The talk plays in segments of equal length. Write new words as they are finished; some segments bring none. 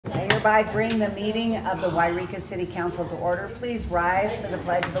hereby bring the meeting of the Yreka City Council to order. Please rise for the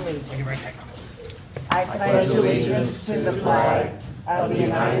Pledge of Allegiance. I pledge allegiance to the flag of the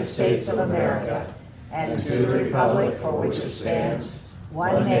United States of America and to the republic for which it stands,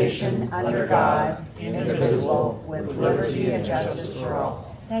 one nation under God, indivisible, with liberty and justice for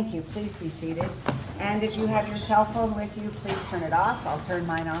all. Thank you. Please be seated. And if you have your cell phone with you, please turn it off. I'll turn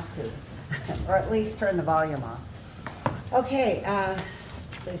mine off too. Or at least turn the volume off. Okay,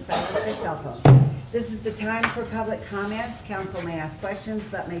 please silence your cell phones. This is the time for public comments. Council may ask questions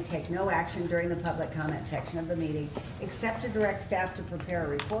but may take no action during the public comment section of the meeting except to direct staff to prepare a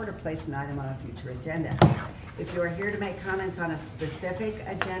report or place an item on a future agenda. If you are here to make comments on a specific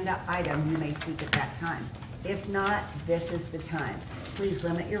agenda item, you may speak at that time. If not, this is the time. Please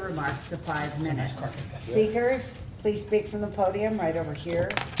limit your remarks to 5 minutes. Speakers, please speak from the podium right over here.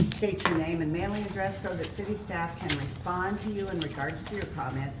 State your name and mailing address so that city staff can respond to you in regards to your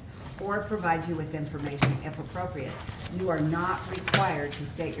comments or provide you with information if appropriate. You are not required to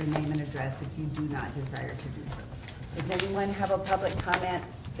state your name and address if you do not desire to do so. Does anyone have a public comment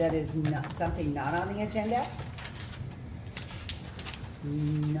that is not, something not on the agenda?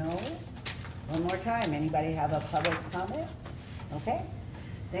 No? One more time. Anybody have a public comment? Okay.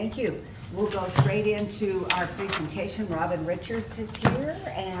 Thank you. We'll go straight into our presentation. Robin Richards is here,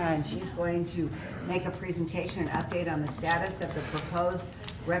 and she's going to make a presentation and update on the status of the proposed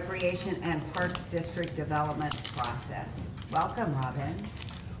Recreation and Parks District development process. Welcome, Robin.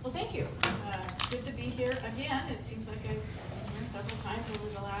 Well, thank you. It's good to be here again. It seems like I've been here several times over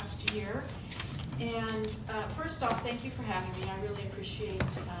the last year. And first off, thank you for having me. I really appreciate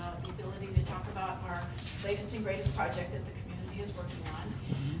the ability to talk about our latest and greatest project that the community is working on.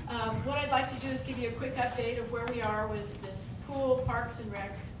 What I'd like to do is give you a quick update of where we are with this pool, parks, and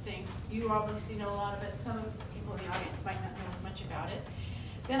rec things. You obviously know a lot of it. Some of the people in the audience might not know as much about it.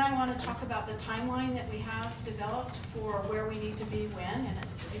 Then I want to talk about the timeline that we have developed for where we need to be when, and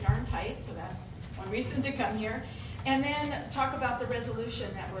it's pretty darn tight, so that's one reason to come here. And then talk about the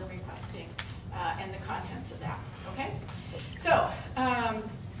resolution that we're requesting and the contents of that, okay? So,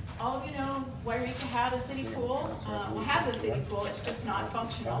 all of you know Yreka had a city pool, well, has a city pool, it's just not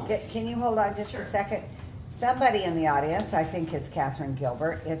functional. Can you hold on just a second? Somebody in the audience, I think it's Catherine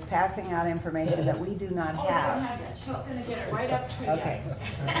Gilbert, is passing out information that we do not have. Oh, we don't have it. She's going to get it right up to you. Okay.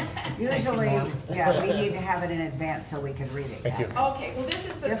 Usually, yeah, we need to have it in advance so we can read it. Thank you. Okay, well, this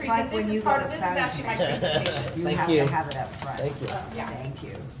is the Just like when you go to this is actually my presentation. You Thank have you. to have it up front. Thank you. Yeah. Thank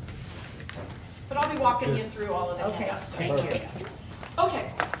you. But I'll be walking you through all of the Okay, handout stuff. thank you. Okay,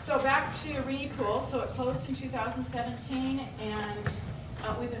 so back to Yreka Pool. So it closed in 2017, and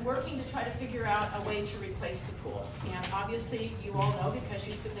we've been working to try to figure out a way to replace the pool. And obviously, you all know because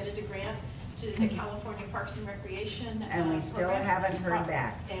you submitted a grant to the California Parks and Recreation And we still program haven't heard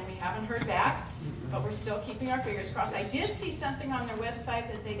process. back. And we haven't heard back, but we're still keeping our fingers crossed. I did see something on their website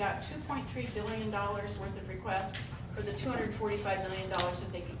that they got $2.3 billion worth of requests for the $245 million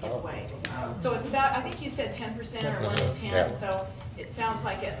that they could give away. So it's about, I think you said 10% or 1 in 10, yeah. so it sounds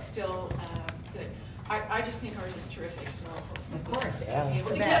like it's still good. I just think ours is terrific, so hopefully Of course, we'll be able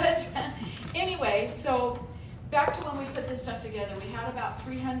to get it. Anyway, so back to when we put this stuff together, we had about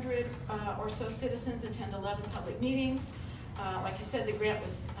 300 or so citizens attend 11 public meetings. Like you said, the grant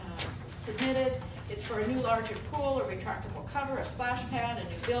was submitted. It's for a new larger pool, a retractable cover, a splash pad, a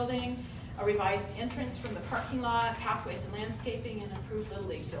new building, a revised entrance from the parking lot, pathways and landscaping, and improved Little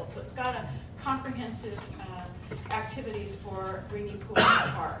League field. So it's got a comprehensive activities for bringing pool to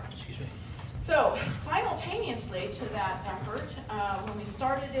the park. Excuse me. So simultaneously to that effort, when we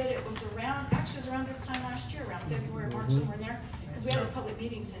started it, it was around, actually it was around this time last year, around February, March, somewhere in there, because we had our public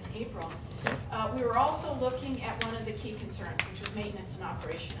meetings in April. We were also looking at one of the key concerns, which was maintenance and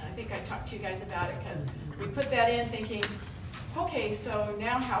operation. And I think I talked to you guys about it because we put that in thinking, okay, so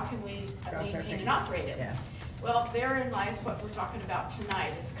now how can we maintain and operate it? Yeah. Well, therein lies what we're talking about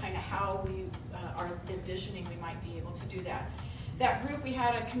tonight, is kind of how we are envisioning we might be able to do that. That group, we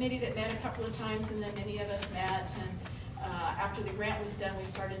had a committee that met a couple of times, and then many of us met, and after the grant was done, we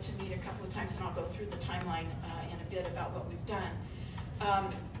started to meet a couple of times, and I'll go through the timeline in a bit about what we've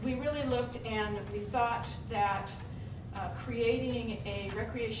done. We really looked, and we thought that creating a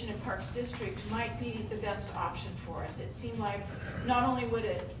recreation and parks district might be the best option for us. It seemed like not only would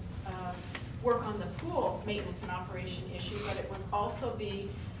it work on the pool maintenance and operation issue, but it was also be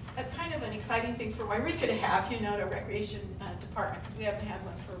a kind of an exciting thing for Yreka to have, you know, a recreation department, because we haven't had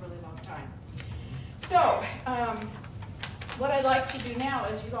one for a really long time. So, what I'd like to do now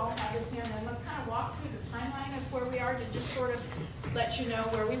is you all have this here, and I'm going to kind of walk through the timeline of where we are to just sort of let you know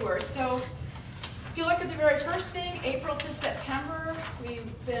where we were. So, If you look at the very first thing, April to September,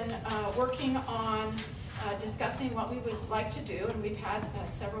 we've been working on discussing what we would like to do, and we've had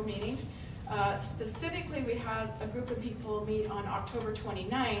several meetings. Specifically, we had a group of people meet on October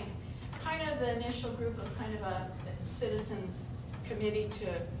 29th, kind of the initial group of kind of a citizens committee to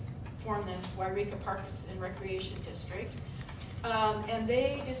form this Yreka Parks and Recreation District. And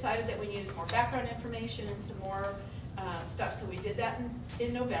they decided that we needed more background information and some more stuff, so we did that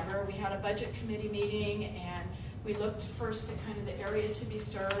in November. We had a budget committee meeting, and we looked first at kind of the area to be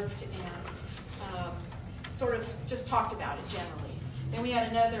served and sort of just talked about it generally. Then we had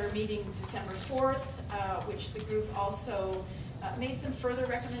another meeting December 4th, which the group also made some further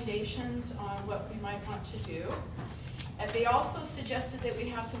recommendations on what we might want to do. They also suggested that we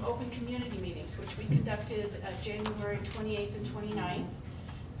have some open community meetings, which we conducted January 28th and 29th.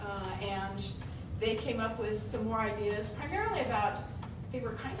 And they came up with some more ideas, primarily about, they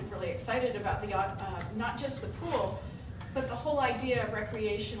were kind of really excited about the, not just the pool, but the whole idea of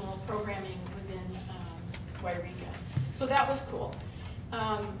recreational programming within Yreka. So that was cool.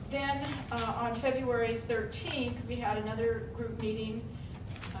 Then on February 13th, we had another group meeting.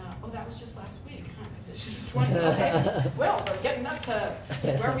 Oh, that was just last week, huh? Because it's just 20, okay. Well, we're getting up to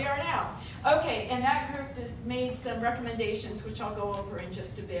where we are now. Okay, and that group just made some recommendations, which I'll go over in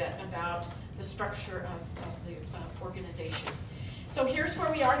just a bit, about the structure of the organization. So here's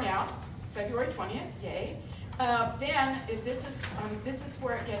where we are now, February 20th, yay. Then this is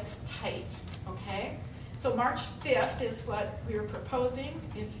where it gets tight, okay? So March 5th is what we were proposing,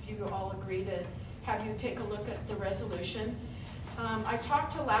 if you all agree to have you take a look at the resolution. I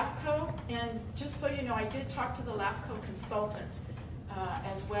talked to LAFCO, and just so you know, I did talk to the LAFCO consultant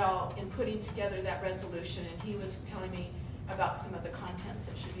as well in putting together that resolution, and he was telling me about some of the contents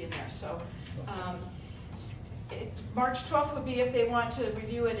that should be in there. So March 12th would be if they want to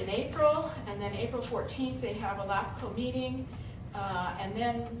review it in April, and then April 14th they have a LAFCO meeting, and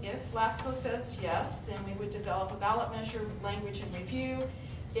then if LAFCO says yes, then we would develop a ballot measure, language, and review.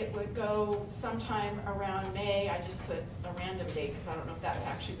 It would go sometime around May. I just put a random date because I don't know if that's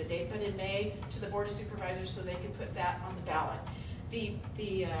actually the date, but in May to the Board of Supervisors so they could put that on the ballot. The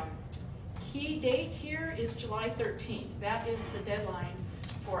key date here is July 13th. That is the deadline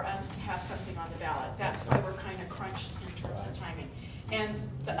for us to have something on the ballot. That's why we're kind of crunched in terms of timing. And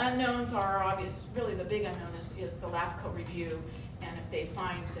the unknowns are obvious. Really the big unknown is the LAFCO review, and if they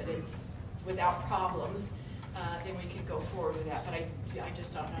find that it's without problems, then we can go forward with that, but I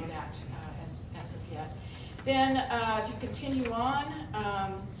just don't know that as of yet. Then if you continue on,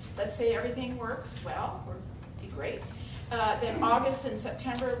 let's say everything works well, would be great. Then August and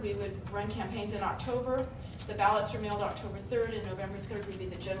September, we would run campaigns in October. The ballots are mailed October 3rd, and November 3rd would be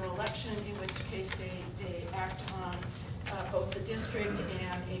the general election, in which case they act on both the district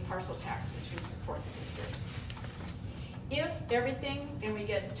and a parcel tax, which would support the district. If everything, and we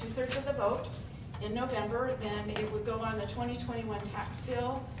get 2/3 of the vote, in November, then it would go on the 2021 tax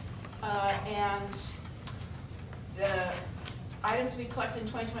bill, and the items we collect in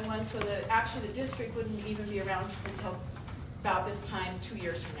 2021, so that actually the district wouldn't even be around until about this time 2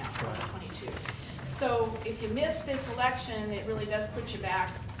 years from now, 2022. So if you miss this election, it really does put you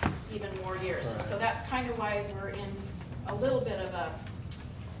back even more years. Right. So that's kind of why we're in a little bit of a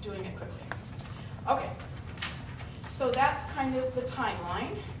doing it quickly. Okay, so that's kind of the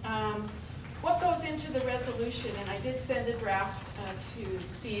timeline. What goes into the resolution, and I did send a draft to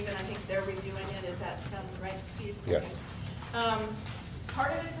Steve, and I think they're reviewing it. Is that sound right, Steve? Yes. Okay.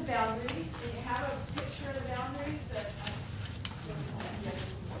 Part of it's the boundaries, and you have a picture of the boundaries, but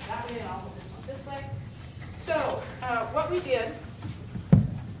that way, and I'll hold this one this way. So what we did,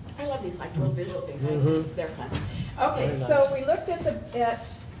 I love these like little visual things. They're fun. Okay, nice. So we looked at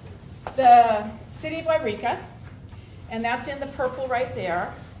the city of Yreka, and that's in the purple right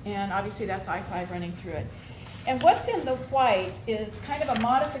there. And obviously that's I-5 running through it. And what's in the white is kind of a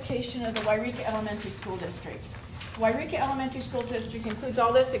modification of the Yreka Elementary School District. Yreka Elementary School District includes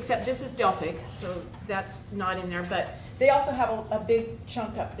all this, except this is Delphic, so that's not in there, but they also have a big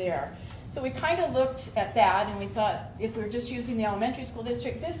chunk up there. So we kind of looked at that, and we thought if we were just using the elementary school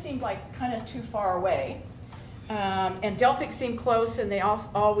district, this seemed like kind of too far away. And Delphic seemed close, and they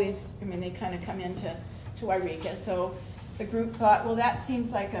always, I mean, they kind of come into Yreka. So the group thought, well, that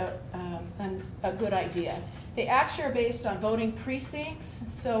seems like a good idea. They actually are based on voting precincts,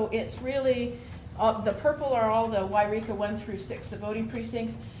 so it's really, the purple are all the Yreka 1 through 6, the voting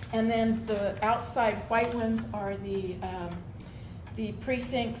precincts, and then the outside white ones are the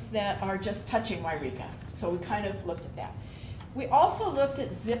precincts that are just touching Yreka. So we kind of looked at that. We also looked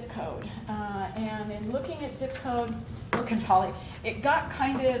at zip code, and in looking at zip code, working, Holly. It got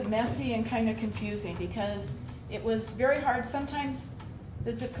kind of messy and kind of confusing because it was very hard. Sometimes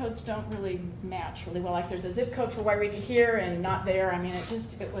the zip codes don't really match really well. Like there's a zip code for Yreka here and not there. I mean,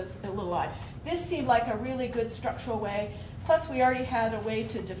 it was a little odd. This seemed like a really good structural way. Plus, we already had a way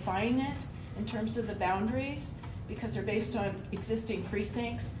to define it in terms of the boundaries because they're based on existing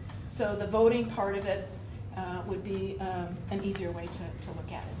precincts. So the voting part of it would be an easier way to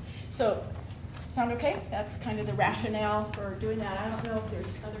look at it. So, sound okay? That's kind of the rationale for doing that. I don't know if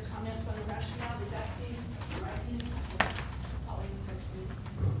there's other comments on the rationale. Does that seem right?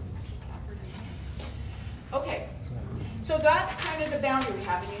 Okay, so that's kind of the boundary we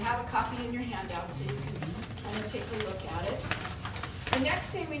have, and you have a copy in your handout so you can kind of take a look at it. The next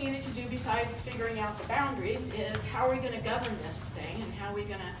thing we needed to do besides figuring out the boundaries is how are we going to govern this thing and how are we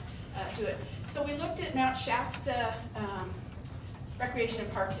going to do it. So we looked at Mount Shasta Recreation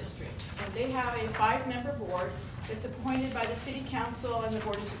and Park District, and they have a 5-member board that's appointed by the City Council and the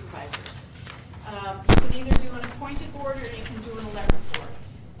Board of Supervisors. You can either do an appointed board or you can do an elected board.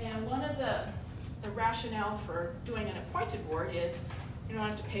 And one of the rationale for doing an appointed board is you don't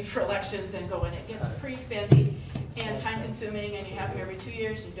have to pay for elections and go in. It gets pretty spendy and time consuming, and you have them every 2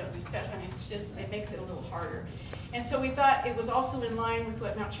 years. You don't do special. I mean, it makes it a little harder. And so we thought it was also in line with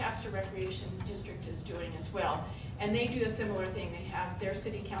what Mount Shasta Recreation District is doing as well. And they do a similar thing. They have their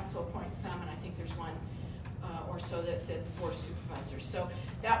city council appoint some, and I think there's one or so that the Board of Supervisors. So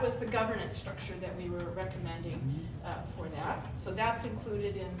that was the governance structure that we were recommending for that. So that's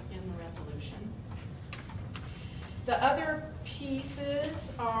included in the resolution. The other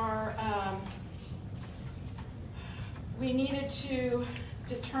pieces are we needed to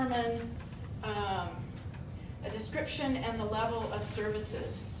determine a description and the level of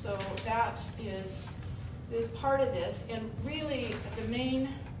services. So that is part of this. And really the main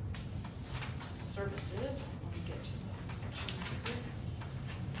services, let me get to the section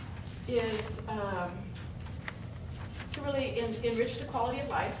here, is to really enrich the quality of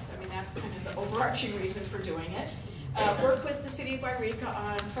life. I mean, that's kind of the overarching reason for doing it. Work with the City of Yreka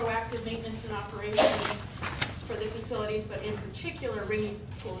on proactive maintenance and operation for the facilities, but in particular, Ringing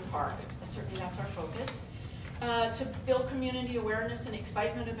Pool and Park. Certainly that's our focus. To build community awareness and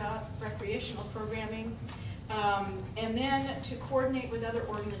excitement about recreational programming. And then to coordinate with other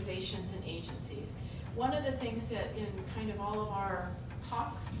organizations and agencies. One of the things that in kind of all of our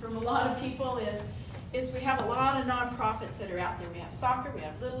talks from a lot of people is we have a lot of nonprofits that are out there. We have soccer, we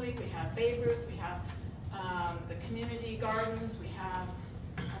have Little League, we have Babe Ruth, we have the community gardens, we have,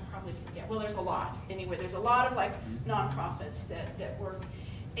 I'll probably forget, well there's a lot. Anyway, there's a lot of like nonprofits that work.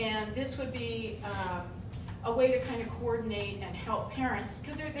 And this would be a way to kind of coordinate and help parents,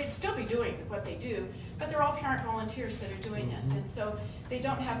 because they'd still be doing what they do, but they're all parent volunteers that are doing this. And so they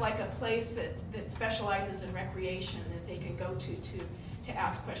don't have like a place that specializes in recreation that they can go to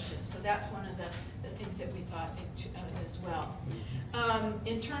ask questions. So that's one of the things that we thought as well.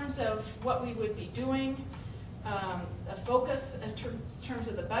 In terms of what we would be doing, a focus in terms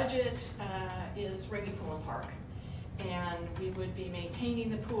of the budget is Ringing Pool and Park. And we would be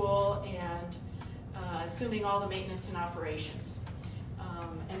maintaining the pool and assuming all the maintenance and operations.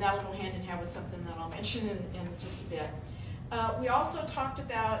 And that will go hand in hand with something that I'll mention in just a bit. We also talked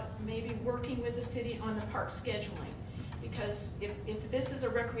about maybe working with the city on the park scheduling. Because if this is a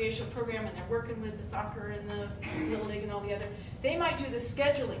recreational program and they're working with the soccer and the Little League and all the other, they might do the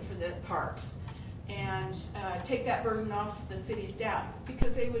scheduling for the parks and take that burden off the city staff,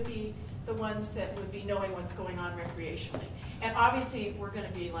 because they would be the ones that would be knowing what's going on recreationally. And obviously we're going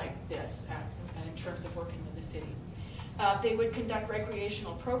to be like this in terms of working with the city. They would conduct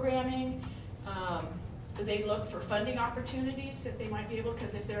recreational programming. They look for funding opportunities that they might be able,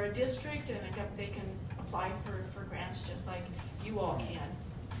 because if they're a district and they can apply for grants just like you all can.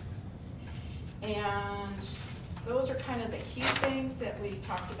 And those are kind of the key things that we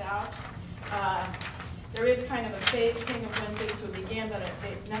talked about. There is kind of a phase thing of when things would begin, but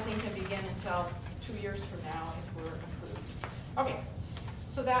nothing can begin until 2 years from now if we're approved. Okay,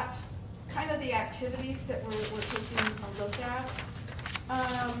 so that's kind of the activities that we're taking a look at.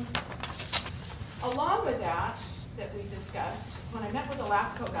 Along with that we discussed, when I met with the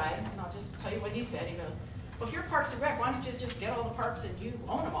LAFCO guy, and I'll just tell you what he said, he goes, well, if you're Parks and Rec, why don't you just get all the parks and you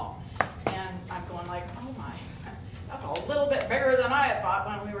own them all? And I'm going like, oh my, that's a little bit bigger than I had thought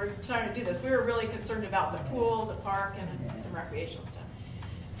when we were trying to do this. We were really concerned about the pool, the park, and some recreational stuff.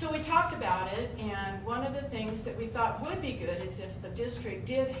 So we talked about it, and one of the things that we thought would be good is if the district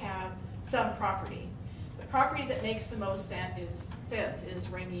did have some property. The property that makes the most sense is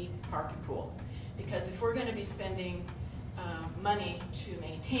Ringy Park and Pool. Because if we're going to be spending money to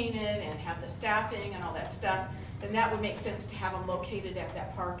maintain it and have the staffing and all that stuff, then that would make sense to have them located at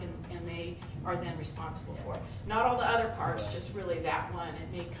that park, and they are then responsible for it. Not all the other parks, just really that one.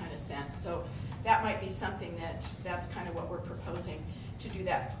 It made kind of sense. So that might be something that's kind of what we're proposing, to do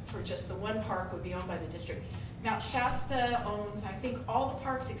that for just the one park would be owned by the district. Mount Shasta owns, I think, all the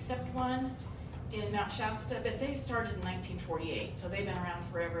parks except one in Mount Shasta, but they started in 1948, so they've been around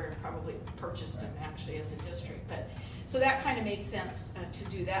forever and probably purchased them actually as a district. But so that kind of made sense to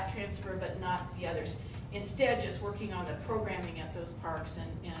do that transfer, but not the others. Instead, just working on the programming at those parks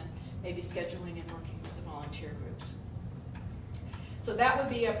and maybe scheduling and working with the volunteer groups. So that would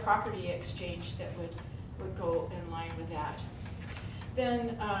be a property exchange that would go in line with that.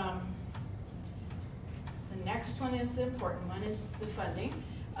 Then the next one is the important one, is the funding.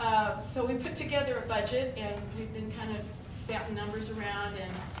 So we put together a budget, and we've been kind of batting numbers around,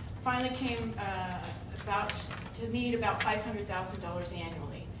 and finally came to need about $500,000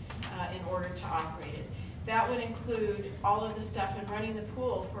 annually in order to operate it. That would include all of the stuff, and running the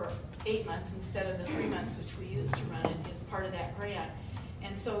pool for 8 months instead of the 3 months which we used to run it is part of that grant.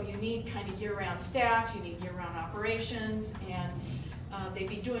 And so you need kind of year-round staff, you need year-round operations, and they'd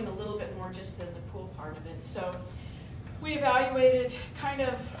be doing a little bit more just than the pool part of it. So we evaluated kind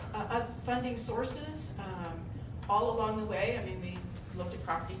of funding sources all along the way. I mean, we looked at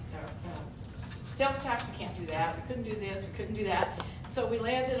property, sales tax, we can't do that. We couldn't do this, we couldn't do that. So we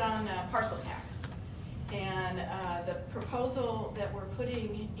landed on parcel tax. And the proposal that we're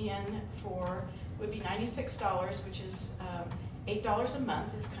putting in for would be $96, which is $8 a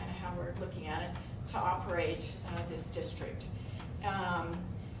month is kind of how we're looking at it, to operate this district.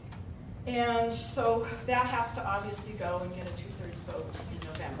 And so that has to obviously go and get a 2/3 vote in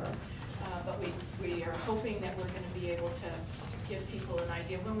November. But we are hoping that we're going to be able to give people an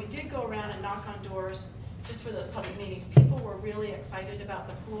idea. When we did go around and knock on doors just for those public meetings, people were really excited about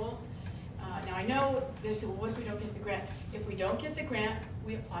the pool. Now I know they say, well, what if we don't get the grant? If we don't get the grant,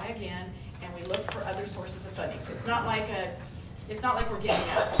 we apply again and we look for other sources of funding. So it's not like we're giving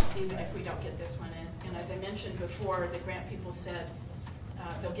up, even if we don't get this one. And as I mentioned before, the grant people said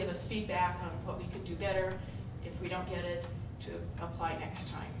they'll give us feedback on what we could do better if we don't get it, to apply next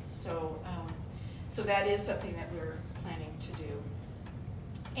time. So, so that is something that we're planning to do.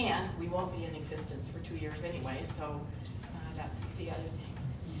 And we won't be in existence for 2 years anyway, so that's the other thing.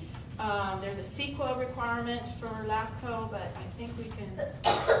 There's a CEQA requirement for LAFCO, but I think we can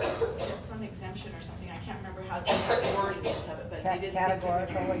get some exemption or something. I can't remember how the wording is of it, but they didn't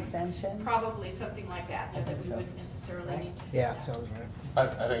categorical exemption? Probably something like that. Yeah, that we wouldn't necessarily need to. Yeah, sounds right.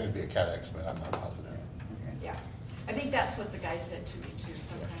 I think it'd be a cat X, but I'm not positive. Yeah, I think that's what the guy said to me too,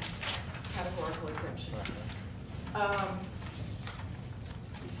 some kind of categorical exemption.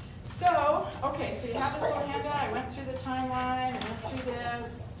 So, okay, so you have this little handout. I went through the timeline, I went through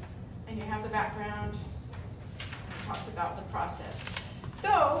this, and you have the background. I talked about the process.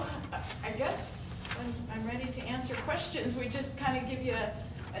 So, I guess I'm ready to answer questions. We just kind of give you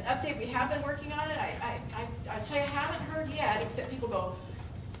an update. We have been working on it. I tell you, I haven't heard yet, except people go,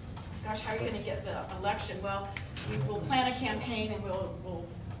 gosh, how are you going to get the election? Well, we'll plan a campaign and we'll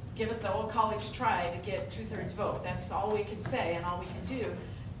give it the old college try to get 2/3 vote. That's all we can say and all we can do.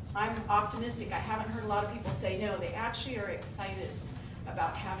 I'm optimistic. I haven't heard a lot of people say no. They actually are excited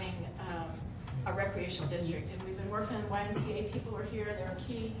about having a recreational district. And we've been working, YMCA people are here. There are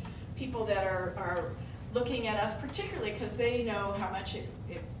key people that are looking at us, particularly because they know how much it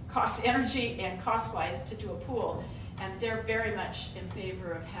costs energy and cost-wise to do a pool. And they're very much in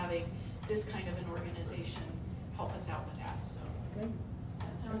favor of having this kind of an organization help us out with that. So, Good.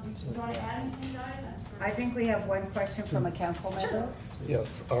 that sounds, do you want to add anything, guys? I'm sorry. I think we have one question from a council member.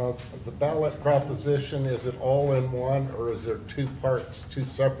 Yes, the ballot proposition, is it all in one, or is there two parts, two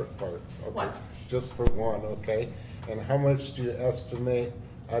separate parts? Okay, One. just for one, okay. And how much do you estimate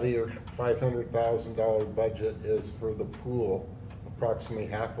out of your $500,000 budget is for the pool? Approximately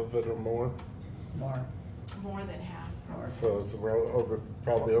half of it or more? More. More than half. So it's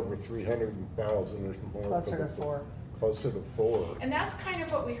probably over 300,000 or more. Closer to 4. Closer to 4. And that's kind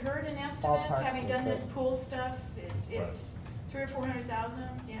of what we heard in estimates, Ballpark, having done this okay. pool stuff. It's 300,000 or 400,000.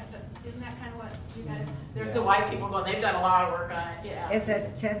 Yeah, isn't that kind of what you guys? There's the white people going. They've done a lot of work on it. Yeah. Is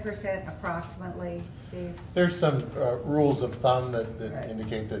it 10% approximately, Steve? There's some rules of thumb that Right.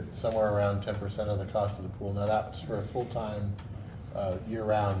 indicate that somewhere around 10% of the cost of the pool. Now that's for a full-time,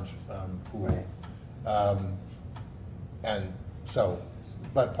 year-round pool. Right. And so,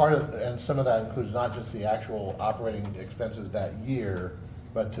 but and some of that includes not just the actual operating expenses that year,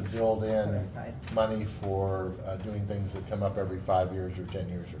 but to build in Put aside. money for doing things that come up every 5 years or 10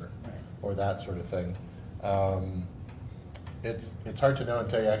 years Right. or that sort of thing. It's hard to know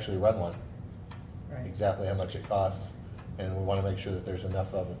until you actually run one. Right. exactly how much it costs, and we want to make sure that there's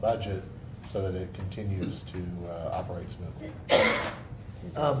enough of a budget so that it continues to operate smoothly.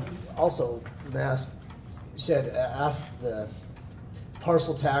 Also, you said, ask the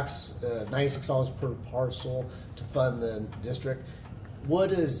parcel tax, $96 per parcel to fund the district.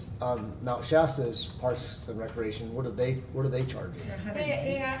 What is Mount Shasta's Parks and Recreation? What are they charging?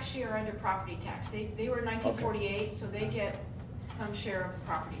 They actually are under property tax. They were 1948, so they get some share of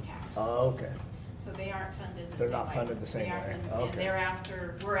property tax. Oh, okay. So they aren't funded the same way. They're not funded the same They aren't way. funded- Okay.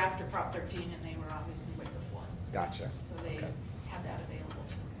 And we're after Prop 13, and they were obviously way before. Gotcha. So they Okay. have that available.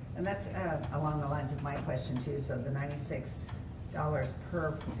 And that's along the lines of my question too, so the $96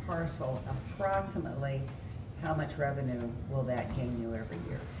 per parcel, approximately how much revenue will that gain you every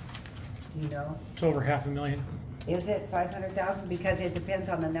year? Do you know? It's over $500,000. Is it 500,000? Because it depends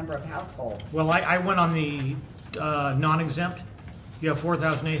on the number of households. Well, I went on the non-exempt. You have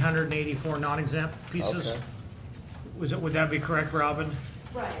 4,884 non-exempt pieces. Okay. Would that be correct, Robin?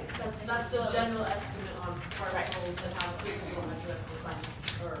 Right. That's the general estimate on parcels that have physical address assigned,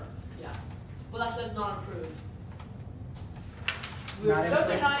 or, yeah. Well, actually, that's not approved. Not Those are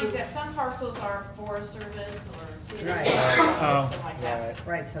exempt. not exempt. Some parcels are Forest Service or city. Right. Stuff like that.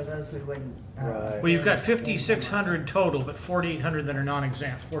 Right, so those we wouldn't. Right. Well, you've got 5,600 total, but 4,800 that are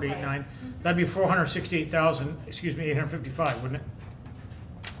non-exempt, 48.9. That'd be 468,000, 855, wouldn't it?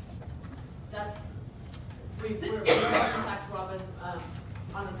 That's, we're tax Robin,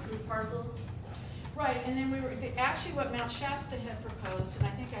 on approved parcels. Right, and then actually what Mount Shasta had proposed, and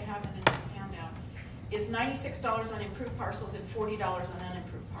I think I have it in this handout, is $96 on improved parcels and $40 on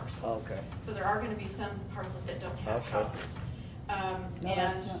unimproved parcels. Okay. So there are gonna be some parcels that don't have Okay. houses. No, And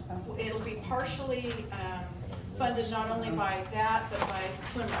that's not- it'll be partially funded not only by that, but by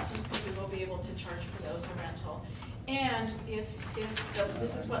swim lessons, because we will be able to charge for those a rental. And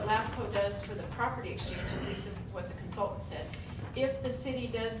this is what LAFCO does for the property exchange, at least this is what the consultant said. If the city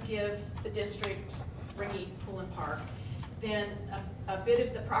does give the district Ringy Pool and Park, then a bit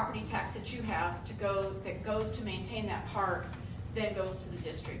of the property tax that you have that goes to maintain that park, then goes to the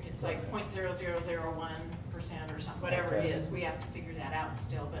district. It's like 0.0001% or something, whatever it Okay. is. We have to figure that out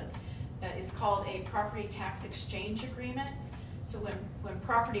still, but it's called a property tax exchange agreement. So when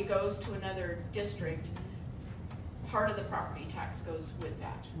property goes to another district, part of the property tax goes with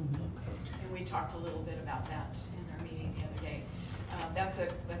that. And we talked a little bit about that in our meeting the other day. That's a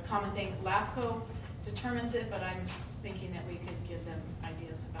common thing. LAFCO determines it, but I'm thinking that we could give them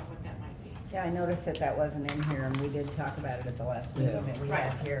ideas about what that might be. Yeah, I noticed that wasn't in here, and we did talk about it at the last meeting Yeah. that we Right.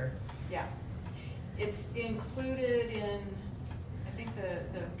 had here. Yeah. It's included in, I think, the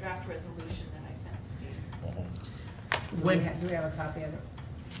draft resolution that I sent Steve. Do we have a copy of it?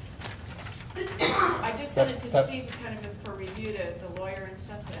 I just sent it to That- Steve kind of for review to the lawyer and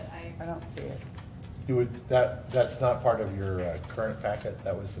stuff that I don't see it. That's not part of your current packet.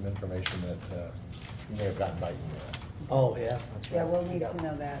 That was some information that you may have gotten by email. Oh, yeah, that's right. Yeah, we'll need to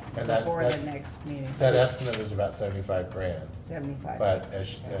know that And that- before the that- next meeting. That estimate is about 75 grand. 75. But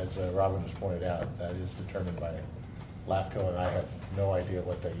as Robin has pointed out, that is determined by LAFCO, and I have no idea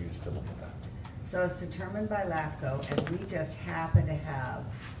what they use to look at that. So it's determined by LAFCO, and we just happen to have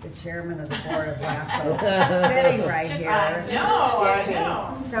the chairman of the board of LAFCO sitting right Just- here. I know, I Debbie.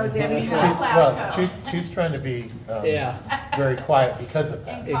 know. So Debbie, Love how, LAFCO. Well, she's trying to be Yeah. very quiet because of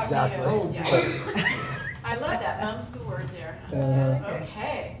that. Incognito, Exactly. yeah. I love that. Mum's the word there. Uh-huh.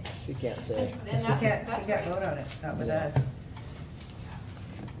 Okay. She can't say. Then she that's can't great. vote on it, not with Yeah. us.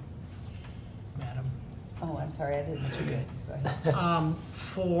 Madam? Oh, I'm sorry, I didn't see it. Go ahead.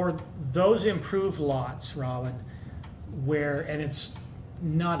 For those improved lots, Robin, and it's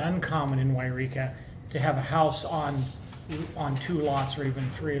not uncommon in Yreka to have a house on 2 lots or even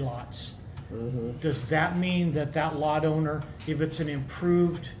 3 lots. Does that mean that lot owner, if it's an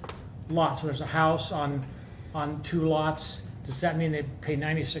improved lot, so there's a house on 2 lots, does that mean they pay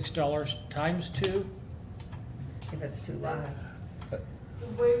 $96 times 2? If it's 2 lots. The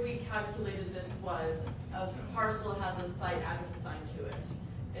way we calculated this was, a parcel has a site address assigned to it.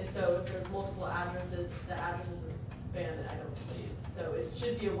 And so if there's multiple addresses, the address isn't expanded, I don't believe. So it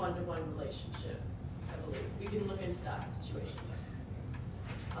should be a one-to-one relationship, I believe. We can look into that situation.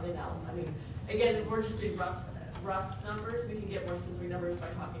 I mean, again, we're just doing rough numbers. We can get more specific numbers by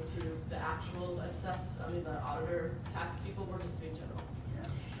talking to the actual the auditor, tax people. We're just doing general.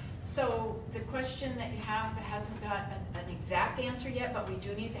 So the question that you have hasn't got an exact answer yet, but we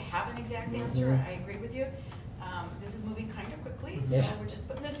do need to have an exact answer. I agree with you. This is moving kind of quickly, so Yeah. we're just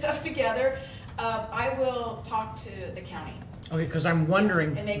putting this stuff together. I will talk to the county. Okay, because I'm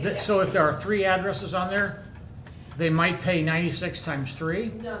wondering, And maybe so if there are 3 addresses on there, they might pay 96 times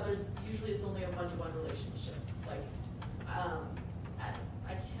 3? No, usually it's only a one-to-one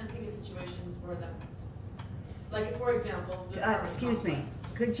for example, the apartment Excuse me,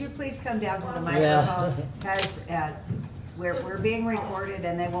 complex. could you please come down to the Yeah. microphone? Because we're being recorded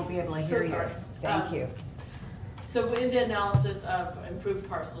and they won't be able to So hear you. sorry. Thank you. So in the analysis of improved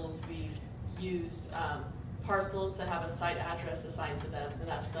parcels, we used parcels that have a site address assigned to them, and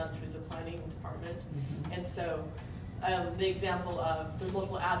that's done through the planning department. And so the example of there's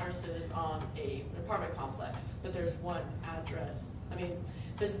multiple addresses on an apartment complex, but there's one address. I mean,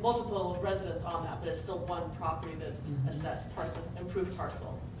 there's multiple residents on that, but it's still one property that's assessed parcel, improved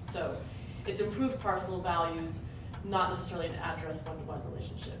parcel. So it's improved parcel values, not necessarily an address one-to-one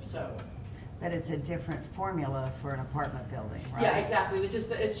relationship. So. But it's a different formula for an apartment building, right? Yeah, exactly. It's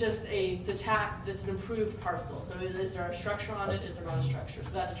just that's an improved parcel. So is there a structure on it? Is there not a structure?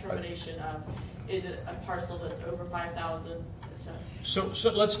 So that determination of is it a parcel that's over 5,000? So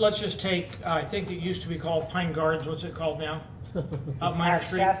let's just take, I think it used to be called Pine Gardens, what's it called now? Up Minor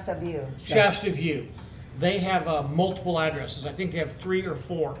Street? Shasta View. Shasta View. They have multiple addresses. I think they have 3 or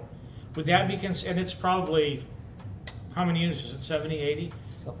 4. Would that be, and it's probably, how many units is it, 70, 80?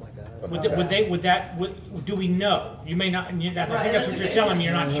 Something like that. Do we know? You may not, I think that's that's what the you're telling me,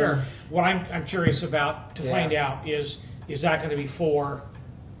 case. you're not sure. What I'm curious about to find out is that going to be 4,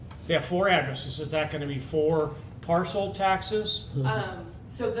 they have 4 addresses, is that going to be 4 parcel taxes?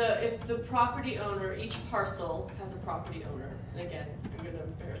 So if the property owner, each parcel has a property owner, and again, I'm going to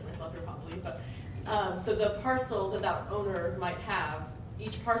embarrass myself here probably, but so the parcel that owner might have,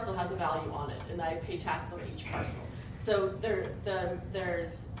 each parcel has a value on it, and I pay tax on each parcel. So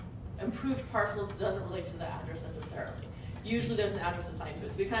there's improved parcels doesn't relate to the address necessarily. Usually there's an address assigned to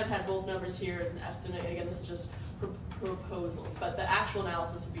it. So we kind of had both numbers here as an estimate. Again, this is just proposals, but the actual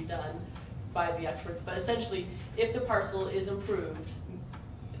analysis would be done by the experts. But essentially, if the parcel is improved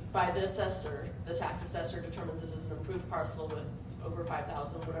by the assessor, the tax assessor determines this is an improved parcel with over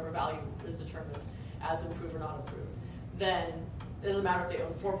 5,000, whatever value is determined as improved or not improved, then it doesn't matter if they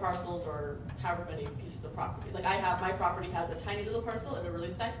own 4 parcels or however many pieces of property. Like my property has a tiny little parcel and a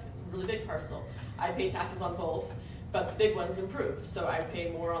really big parcel. I pay taxes on both, but the big one's improved, so I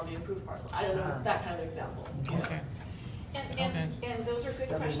pay more on the improved parcel. I don't know, that kind of example. Okay. And those are good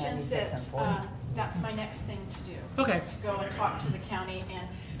W questions 96 and 40. that's my next thing to do. Okay. Is to go and talk to the county, and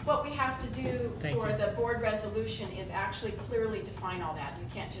what we have to do Thank for you. the board resolution is actually clearly define all that. You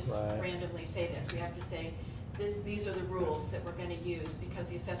can't just Right. randomly say this. We have to say, these are the rules that we're gonna use, because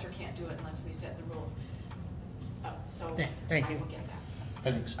the assessor can't do it unless we set the rules. So Thank I you. will get that.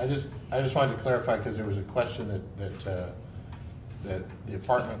 And I just wanted to clarify, because there was a question that the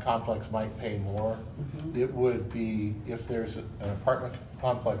apartment complex might pay more. It would be, if there's an apartment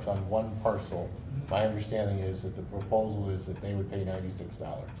complex on one parcel, my understanding is that the proposal is that they would pay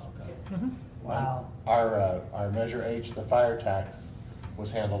 $96. Yes. Wow. Our Measure H, the fire tax,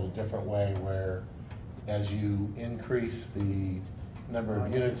 was handled a different way, where as you increase the number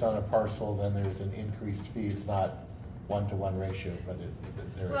of units on a parcel, then there's an increased fee. It's not 1-to-1 ratio, but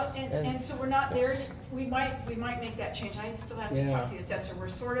there is. Well, and so we're not there, we might make that change. I still have to talk to the assessor. We're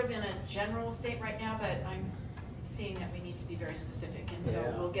sort of in a general state right now, but I'm seeing that we need to be very specific, and so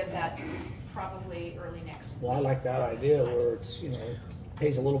Yeah. we'll get that probably early next week. Well, I like that idea where it's,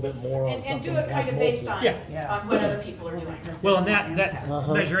 pays a little bit more on And something. do it that has kind of based multiple- on, Yeah. on what other people are doing. Because Well, and there's more that impact.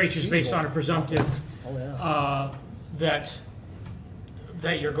 Measure H is based on a presumptive, Oh, yeah.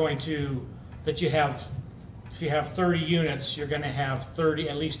 that you're going to, that you have, if you have 30 units, you're gonna have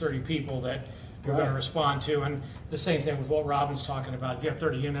at least 30 people that you're gonna Right. respond to. And the same thing with what Robin's talking about. If you have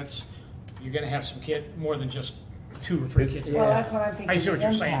 30 units, you're gonna have more than just 2 or 3 kids. Yeah. Well, that's what I'm thinking. I see what the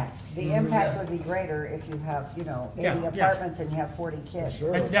you're saying. impact. The impact would be greater if you have, 80 Yeah, yeah. apartments and you have 40 kids.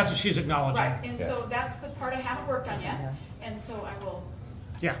 Sure. And that's what she's acknowledging. Right, and so that's the part I haven't worked on yet, Yeah. and so I will,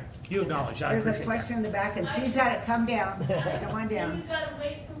 Yeah, you acknowledge, I There's a appreciate that. question in the back, and she's had it come down. Come on You down. gotta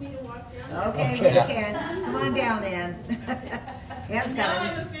wait for me to walk down. Okay, we can. Come on down, Ann. Ann's Now got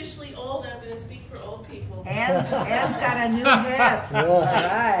I'm a, officially old, I'm gonna speak for old people. Ann's got a new hip. All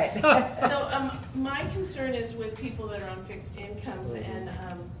right. So, my concern is with people that are on fixed incomes, and,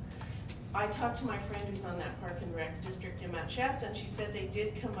 I talked to my friend who's on that Park and Rec district in Mount Shasta, and she said they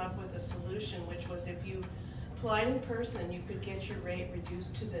did come up with a solution, which was if you applied in person, you could get your rate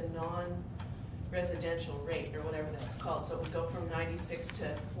reduced to the non-residential rate, or whatever that's called. So it would go from 96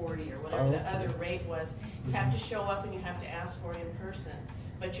 to 40, or whatever the other rate was. You have to show up and you have to ask for it in person.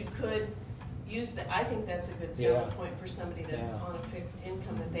 But you could use that. I think that's a good selling Yeah. point for somebody that's Yeah. on a fixed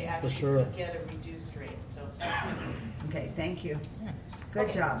income, that they actually sure. could get a reduced rate. So that's my Okay, thank you.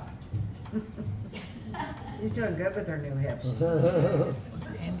 Good job. She's doing good with her new hips. And get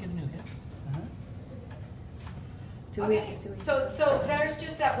a new hip. 2 Okay, weeks, 2 weeks. so there's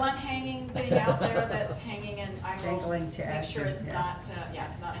just that one hanging thing out there that's hanging, and I will Dangling make check, sure it's yeah. not,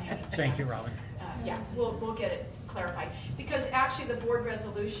 it's not a hanging. Thank you, Robin. Yeah, we'll get it clarified. Because actually, the board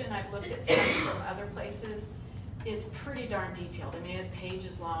resolution, I've looked at some from other places, is pretty darn detailed. I mean, it's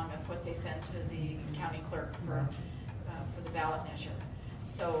pages long of what they sent to the county clerk for the ballot measure.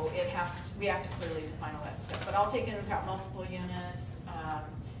 So we have to clearly define all that stuff. But I'll take into account multiple units,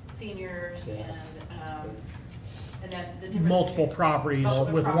 seniors, and then the difference. Multiple between- properties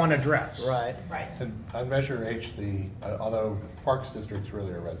multiple with one properties. address. Right. Right. And on Measure H, although Parks District's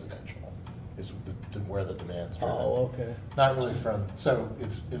really a residential, is where the demand's driven. Oh, okay. Not really so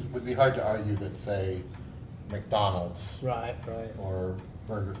it would be hard to argue that, say, McDonald's Right. or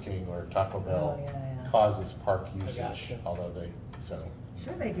Burger King or Taco Bell Oh, yeah. causes park usage, gotcha. although so.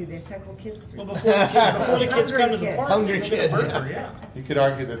 Sure they do, they cycle kids through. Well, before the kids come to the Hungry park, Hungry they get a kids, burger, yeah. You could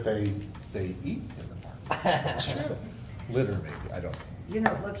argue that they eat in the park. That's true. Litter maybe, I don't know. You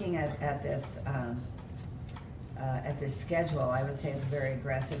know, looking at this schedule, I would say it's a very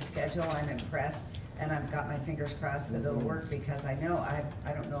aggressive schedule. I'm impressed, and I've got my fingers crossed that it'll work, because I know,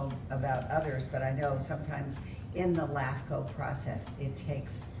 I don't know about others, but I know sometimes in the LAFCO process, it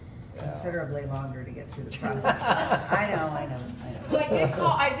takes considerably longer to get through the process. I know.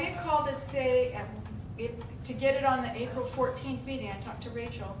 Well, I did call to say, to get it on the April 14th meeting. I talked to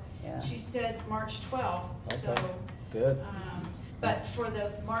Rachel. Yeah. She said March 12th, so. Okay. Good. But for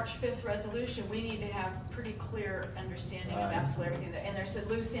the March 5th resolution, we need to have pretty clear understanding of Right. absolutely everything. And there's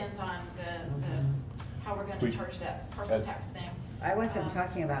loose ends on how we're gonna charge that parcel tax thing. I wasn't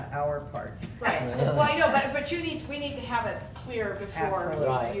talking about our part. Right, well, I know, but we need to have it clear before Absolutely.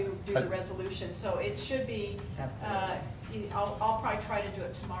 Right. you do the resolution, so it should be, Absolutely. I'll probably try to do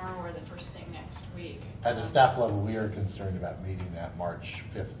it tomorrow or the first thing next week. At the staff level, we are concerned about meeting that March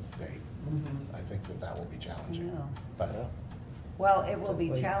 5th date. Mhm. I think that will be challenging. I know. But, Well, it will be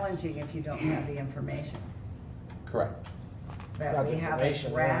Definitely. challenging if you don't have the information. correct. But Got we the have a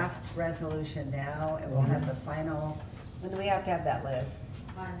information, yeah. draft resolution now, and we'll have the final, when do we have to have that, Liz?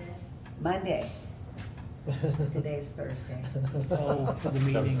 Monday. Today's Thursday. Oh, for the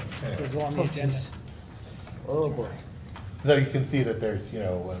meeting, to go on the Oh, agenda. jeez. Oh, boy. So you can see that there's,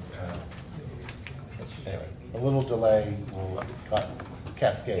 anyway, a little delay will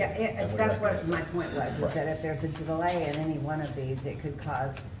cascade. Yeah, and we that's what recognize my that. point was, is Right. that if there's a delay in any one of these, it could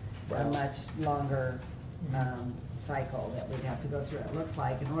cause a Right. much longer cycle that we'd have to go through, it looks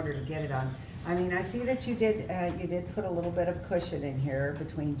like, in order to get it on. I mean, I see that you did put a little bit of cushion in here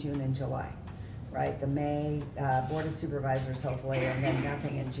between June and July, right? The May Board of Supervisors hopefully, and then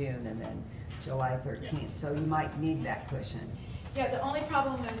nothing in June, and then July 13th. So you might need that cushion. Yeah, the only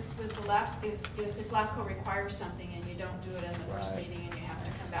problem with the is if LAFCO requires something and you don't do it in the first Right. meeting and you have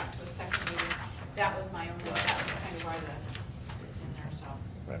to come back to a second meeting, that was kind of why it's in there, so.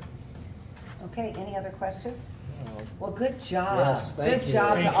 Right. Okay, any other questions? Well, good job. Yes, thank Good you.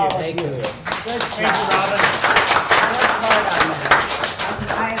 job Thank to you. all of Thank you. you. Good Thank you, job. Robin. I worked hard on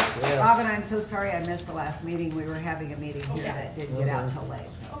that. Yes. Robin, I'm so sorry I missed the last meeting. We were having a meeting here Okay. that didn't get out till late.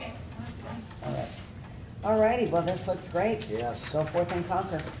 so. Okay, well, that's fine. All right. All righty, well, this looks great. Yes. Go forth and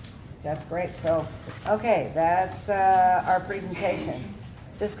conquer. That's great. So, okay, that's our presentation.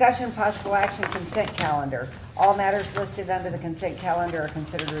 Discussion, possible action, consent calendar. All matters listed under the consent calendar are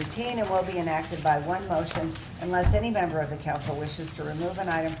considered routine and will be enacted by one motion unless any member of the council wishes to remove an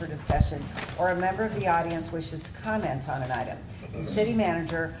item for discussion or a member of the audience wishes to comment on an item. The city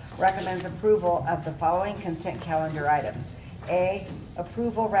manager recommends approval of the following consent calendar items. A,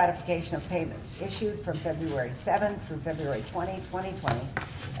 approval ratification of payments issued from February 7th through February 20, 2020.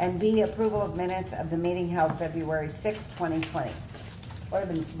 And B, approval of minutes of the meeting held February 6, 2020.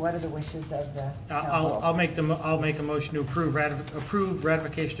 What are the wishes of the council? I'll make a motion to approve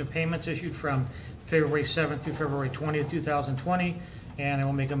ratification of payments issued from February 7th through February 20th, 2020. And I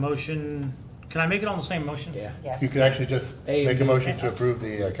will make a motion, can I make it on the same motion? Yeah. Yes. You could actually just A, make a B. motion to approve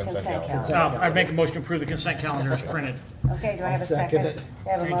the consent Consent calendar. calendar. I make a motion to approve the consent calendar as printed. Okay, do I have a I'll second second? it.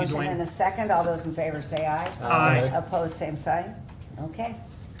 We have a Thank you, motion Dwayne. and a second. All those in favor say aye. Aye. Opposed, same sign. Okay,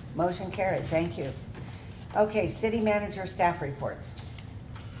 motion carried. Thank you. Okay, city manager staff reports.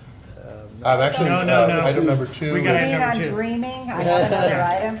 Actually, No. item number 2. We You got mean number I'm two. dreaming? I have another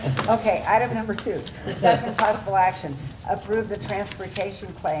item? Okay, item number 2, discussion possible action. Approve the transportation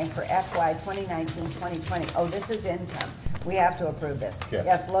claim for FY 2019-2020. Oh, this is income. We have to approve this. Yes.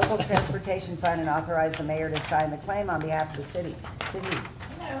 Yes, local transportation fund and authorize the mayor to sign the claim on behalf of the city. City,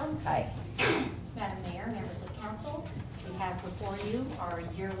 Hello, hi. Madam Mayor, members of council. We have before you our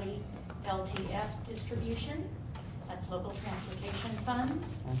yearly LTF distribution. That's local transportation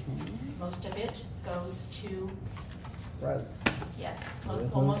funds. Most of it goes to roads. Yes,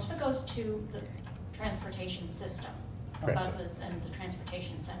 well, most of it goes to the transportation system, Right. buses and the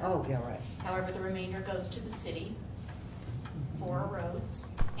transportation center. Oh, yeah, right. However, the remainder goes to the city for our roads,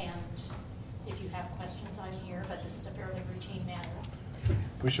 and if you have questions, I'm here, but this is a fairly routine matter.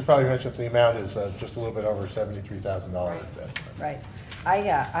 We should probably mention the amount is just a little bit over $73,000 estimate. Right.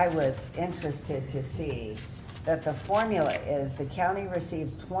 I was interested to see that the formula is the county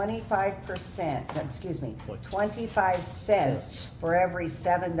receives 25%, 25 cents for every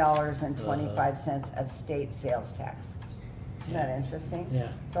 $7.25 of state sales tax. Isn't that interesting? Yeah.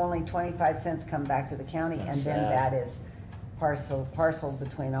 So only 25 cents come back to the county, and That's then sad. that is parceled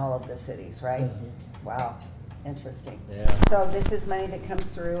between all of the cities, right? Wow, interesting. Yeah. So this is money that comes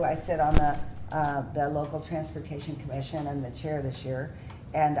through. I sit on the local transportation commission and the chair this year,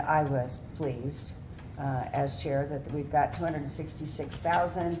 and I was pleased as chair that we've got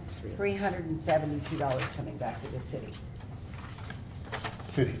 $266,372 coming back to the city.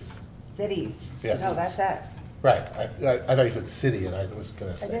 Cities. Cities. Yes. No, that's us. Right. I thought you said city, and I was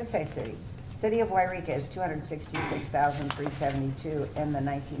going to I say. did say city. City of Yreka is $266,372 in the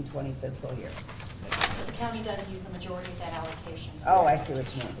 1920 fiscal year. But the county does use the majority of that allocation. Oh, I see what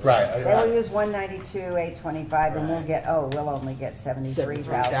you mean. Right. They will use 192,825, and we'll only get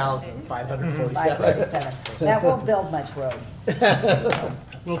 73,000. 547. That won't build much road.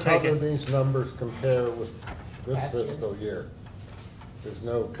 We'll How take do it. these numbers compare with this Past years. fiscal year? There's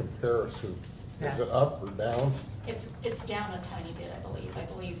no comparison. Is Past. it up or down? It's down a tiny bit, I believe. I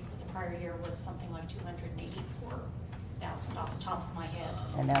believe the prior year was something like 284,000 off the top of my head.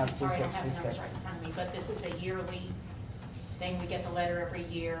 And now it's I'm sorry, I don't have the numbers 266. right in front of me, but this is a yearly thing. We get the letter every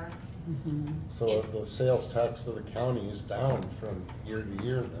year. So the sales tax for the county is down from year to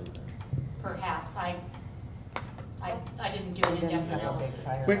year then? Perhaps. I didn't do an We didn't in-depth have a big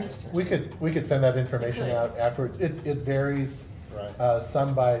analysis. fire. We could send that information We could. out afterwards. It varies, Right.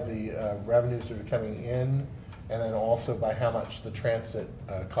 some by the revenues that are coming in, and then also by how much the transit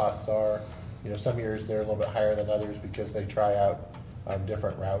costs are. You know, some years they're a little bit higher than others because they try out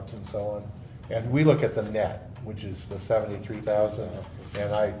different routes and so on. And we look at the net, which is the 73,000.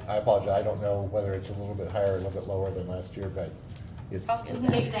 And I apologize, I don't know whether it's a little bit higher or a little bit lower than last year, but it's We can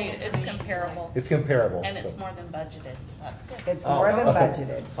get that It's information. comparable, it's comparable. and it's so- more than budgeted, so that's good. It's more than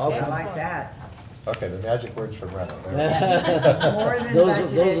budgeted. Okay. I like that. Okay, the magic words from Rena. There More than Those are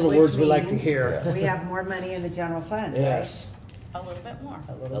budgeted, the which words we like to means hear. We have more money in the general fund, right? Yes. A little bit more.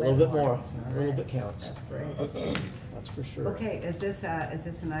 A little bit more. All A little right. bit counts. That's great. That's for sure. Okay, is this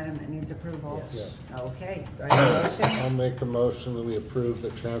an item that needs approval? Yes. Okay, do I have a motion? I'll make a motion that we approve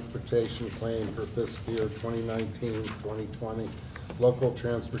the transportation claim for fiscal year 2019-2020, local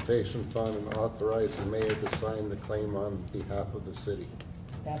transportation fund, and authorize the mayor to sign the claim on behalf of the city.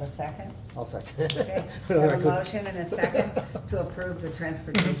 Do I have a second? I'll second. Okay, we have a motion and a second to approve the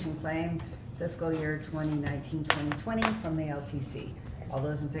transportation claim fiscal year 2019-2020 from the LTC. All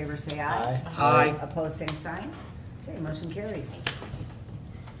those in favor say aye. Aye. Opposed, same sign. Okay, motion carries.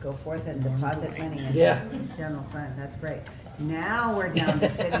 Go forth and deposit money in Yeah. the general fund. That's great. Now we're down to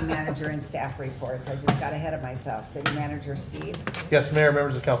city manager and staff reports. I just got ahead of myself. City manager Steve. Yes, Mayor,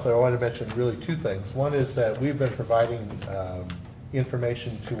 members of council, I wanted to mention really two things. One is that we've been providing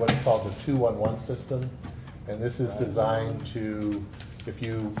information to what's called the 211 system. And this is designed to, if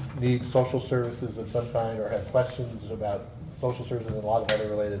you need social services of some kind or have questions about social services and a lot of other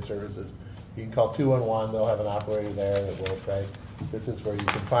related services, you can call 211, they'll have an operator there that will say, this is where you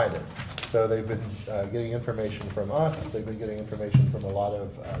can find it. So they've been getting information from us, they've been getting information from a lot of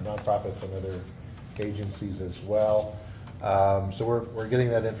nonprofits and other agencies as well. So we're getting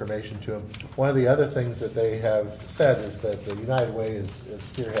that information to them. One of the other things that they have said is that the United Way is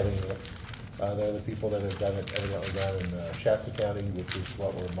spearheading this. They're the people that have done it evidently down in Shasta County, which is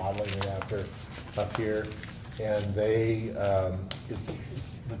what we're modeling it after up here. And they,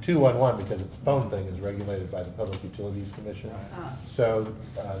 the 211, because it's a phone thing, is regulated by the Public Utilities Commission. So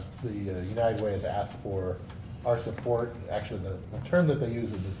the United Way has asked for our support. Actually, the term that they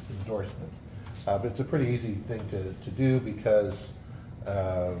use is endorsement. But it's a pretty easy thing to do because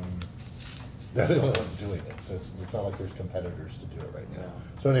they're the only ones doing it. So it's not like there's competitors to do it right now.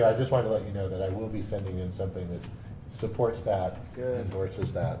 So anyway, I just wanted to let you know that I will be sending in something that supports that, Good.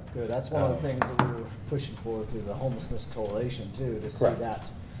 endorses that. Good, that's one of the things that we were pushing for through the homelessness coalition too, to see Correct. that,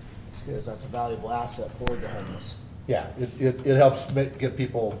 because that's a valuable asset for the homeless. Yeah, it helps get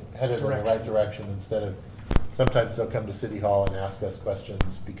people headed in the right Direction. direction instead of, sometimes they'll come to City Hall and ask us questions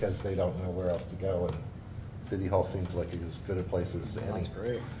because they don't know where else to go, and City Hall seems like as good a place as any. That's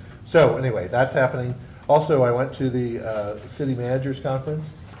great. So anyway, that's happening. Also, I went to the City Managers Conference,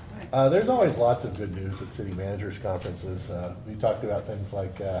 There's always lots of good news at city managers conferences. We talked about things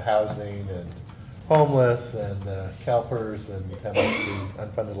like housing and homeless and CalPERS and how much the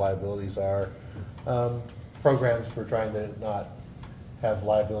unfunded liabilities are. Programs for trying to not have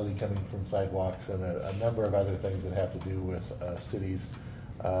liability coming from sidewalks and a number of other things that have to do with cities.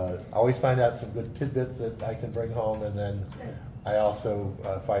 I always find out some good tidbits that I can bring home, and then I also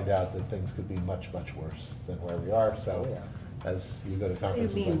find out that things could be much, much worse than where we are. So as you go to What do you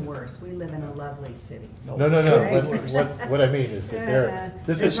conferences. mean worse? We live in a lovely city. No. Very What I mean is that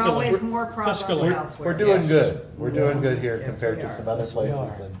There's always more problems fiscally, elsewhere. we're doing Yes. good. We're doing good here Yes, compared we to are. some other Yes, we places.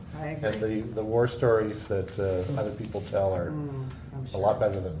 are. I And agree. the war stories that other people tell are I'm a lot sure.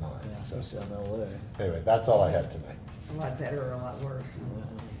 better than mine. Especially on LA. Anyway, that's all I have tonight. A lot better or a lot worse.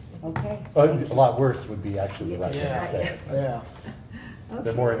 Okay. A lot worse would be actually the right way Yeah. to say it. Yeah.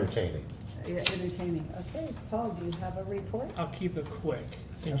 They're more entertaining. Yeah, entertaining. Okay, Paul, do you have a report? I'll keep it quick.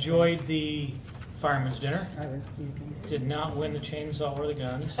 Enjoyed the fireman's dinner. I was thinking. Did not win the chainsaw or the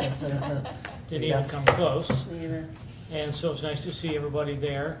guns. Didn't even come close. Neither. And so it's nice to see everybody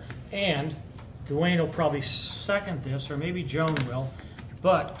there. And Dwayne will probably second this, or maybe Joan will.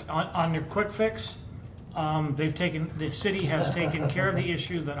 But on their quick fix, the city has taken care of the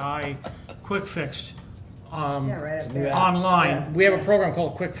issue that I quick fixed Yeah, right up there. online. We have a program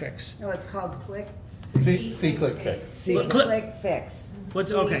called Quick Fix. No, it's called Click. See click fix. See Click- Click Fix. What's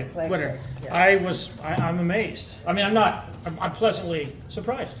See okay? Click Whatever. Fix, yeah. I'm amazed. I mean, I'm pleasantly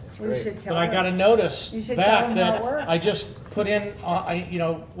surprised. You should tell But I her. got a notice You should tell back them how it that works. I just put in, what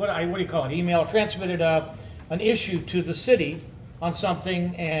do you call it? Email transmitted an issue to the city on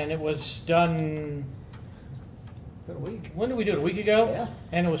something, and it was done. For a week. When did we do it? A week ago? Yeah.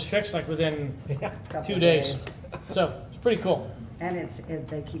 And it was fixed like within Couple 2 days. So it's pretty cool. And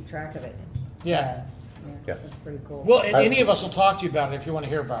they keep track of it. Yeah. Yes. That's pretty cool. Well, and any of us will talk to you about it if you want to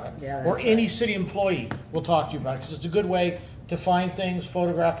hear about it. Yeah, Or that's any city employee will talk to you about it, because it's a good way to find things,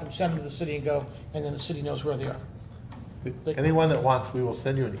 photograph them, send them to the city and go, and then the city knows where they are. Anyone that wants, we will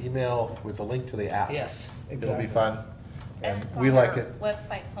send you an email with a link to the app. Yes, It'll exactly. be fun. And And it's we on like our it.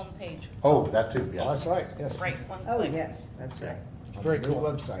 website homepage. Oh, that too, Oh, that's yes. right, yes. Right, one Oh, click. yes, that's right. Very New cool.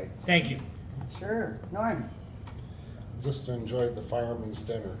 website. Thank you. Sure. Norm, Just enjoyed the fireman's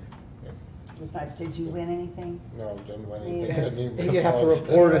dinner. it was nice. Did you win anything? No, didn't win Yeah. anything. Didn't even come You'd have to close.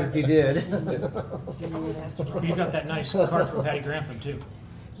 report it if you did. You got that nice card from Patty Grantham, too.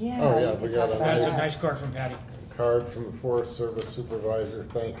 Yeah. Oh, yeah, you we could got talk a about That's a that. nice card from Patty. Card from the Forest Service supervisor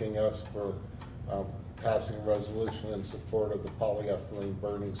thanking us for passing a resolution in support of the polyethylene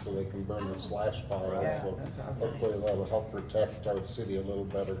burning so they can burn the slash piles. Yeah, So that's awesome. hopefully that'll help protect our city a little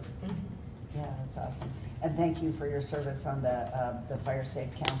better. Yeah, that's awesome. And thank you for your service on the Fire Safe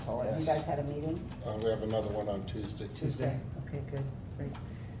Council. Have you Yes. guys had a meeting? We have another one on Tuesday. Tuesday. Okay, good, great.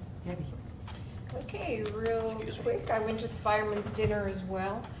 Debbie? Okay, real quick, I went to the fireman's dinner as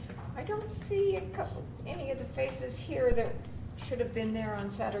well. I don't see any of the faces here that should have been there on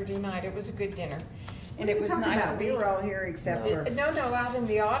Saturday night. It was a good dinner. And it was nice to be. We were all here except for, No, out in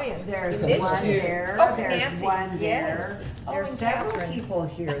the audience. there's You missed one you. there, Oh, there's Nancy, one yes. there. Oh, There's and several Catherine. people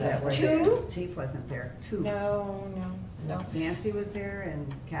here that were Two? there. Chief wasn't there, two. No. Nancy was there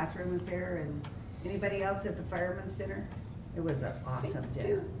and Catherine was there and anybody else at the fireman's dinner? It was an awesome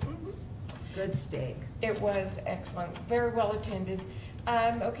dinner. Mhm. Good steak. It was excellent, very well attended.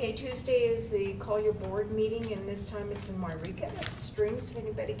 Okay, Tuesday is the Call Your Board meeting, and this time it's in Yreka at the Springs. If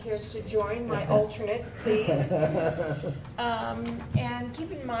anybody cares to join, my alternate, please. And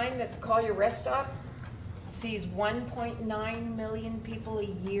keep in mind that the Call Your Rest Stop sees 1.9 million people a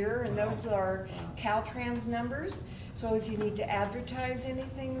year, and those are Caltrans numbers. So if you need to advertise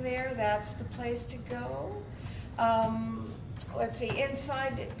anything there, that's the place to go. Let's see,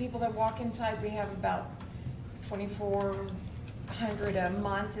 inside, people that walk inside, we have about 2,400 a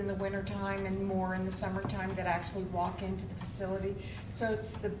month in the wintertime and more in the summertime that actually walk into the facility. So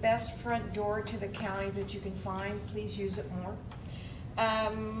it's the best front door to the county that you can find. Please use it more.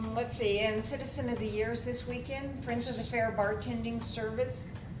 Let's see, and Citizen of the Year is this weekend, Friends of the Fair Bartending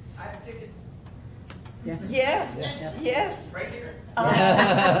Service. I have tickets Yeah. Yes. right here.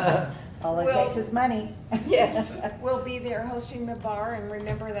 All it Well- takes is money. Yes, we'll be there hosting the bar, and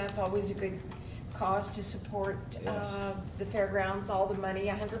remember, that's always a good cause to support Yes. the fairgrounds. All the money,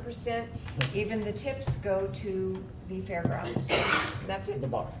 100%, even the tips go to the fairgrounds. That's it, The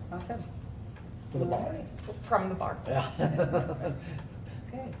bar. Awesome. For the bar. from the bar. Yeah.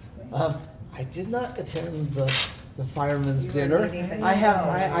 Okay. I did not attend the fireman's You dinner. didn't even I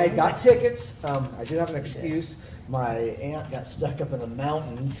know. got tickets. I do have an excuse. My aunt got stuck up in the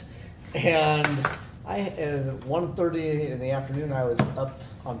mountains, and At 1:30 in the afternoon, I was up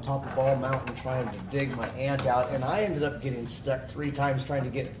on top of Ball Mountain trying to dig my aunt out, and I ended up getting stuck 3 times trying to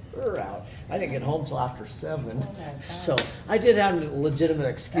get her out. I didn't get home till after 7, so I did have a legitimate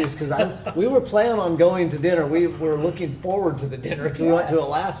excuse because we were planning on going to dinner. We were looking forward to the dinner because we went to it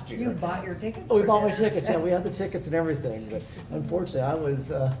last year. You bought your tickets? Oh, we for bought my dinner. tickets. Yeah, we had the tickets and everything, but unfortunately, I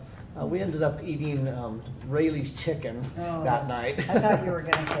was. We ended up eating Rayleigh's chicken Oh, that night. I thought you were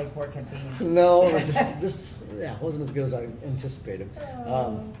gonna say pork and beans. No, it was just yeah, it wasn't as good as I anticipated.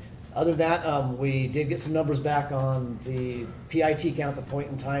 Other than that, we did get some numbers back on the PIT count, the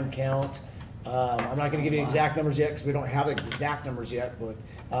point in time count. I'm not going to give you exact numbers yet because we don't have exact numbers yet, but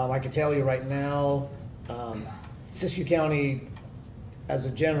I can tell you right now, Siskiyou County, as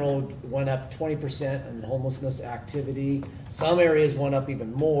a general, went up 20% in homelessness activity. Some areas went up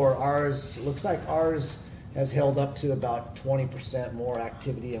even more. Looks like ours has held up to about 20% more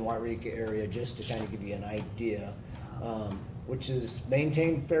activity in Yreka area, just to kind of give you an idea, which is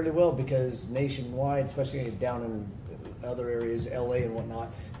maintained fairly well because nationwide, especially down in other areas, LA and whatnot,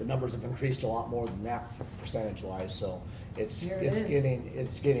 the numbers have increased a lot more than that percentage-wise. So it's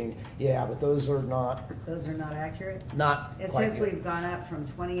getting yeah, but those are not accurate? Not It quite says good. we've gone up from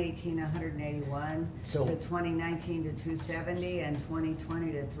 2018, 181, So- to 2019 to 270, and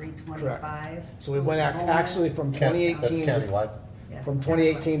 2020 to 325. Correct. So we went actually from 2018 That's to, countywide. Yeah. from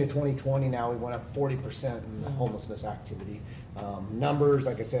 2018 to 2020. Now we went up 40% in the homelessness activity. Numbers,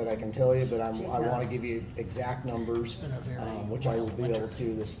 like I said, I can tell you, but I want to give you exact numbers, been a very which I will be mild able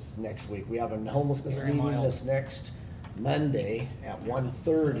to this next week. We have a homelessness Very meeting mild. this next Monday at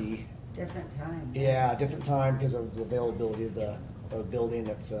 1:30. Different time. Yeah, different time because of the availability of the building.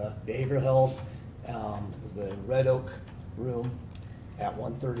 It's behavioral health, the Red Oak room at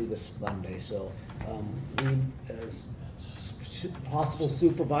 1:30 this Monday. So we, as possible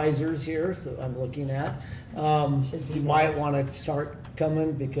supervisors here, so I'm looking at, you might want to start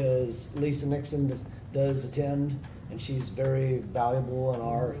coming because Lisa Nixon does attend, and she's very valuable in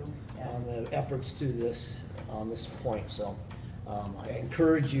on the efforts to this on this point. So I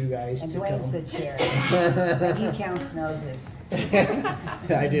encourage you guys And to Dwayne's come. the chair. He counts noses.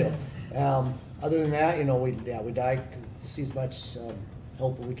 I do. Other than that, we die to see as much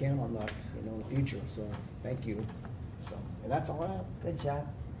help as we can on the in the future. So thank you. So and that's all I have. Good job.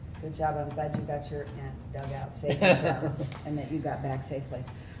 Good job. I'm glad you got your aunt dug out safe and sound and that you got back safely.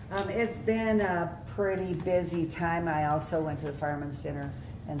 It's been a pretty busy time. I also went to the fireman's dinner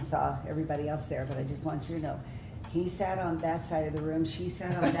and saw everybody else there, but I just want you to know, he sat on that side of the room, she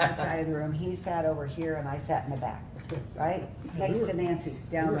sat on that side of the room, he sat over here, and I sat in the back, right? Next to Nancy,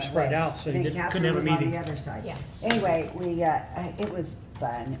 down we were the spread way. out, so And you then couldn't have a Catherine was on meeting. the other side. Yeah. Anyway, it was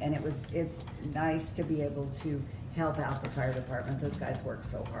fun, and it's nice to be able to help out the fire department. Those guys work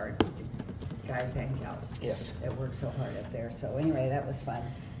so hard, guys and gals. Yes. That work so hard up there. So anyway, that was fun.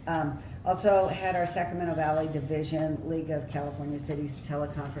 Also had our Sacramento Valley Division League of California Cities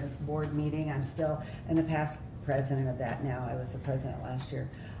teleconference board meeting. I'm still in the past president of that now. I was the president last year.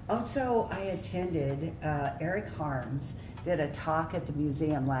 Also, I attended, Eric Harms did a talk at the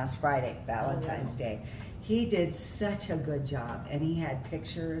museum last Friday, Valentine's Day. He did such a good job, and he had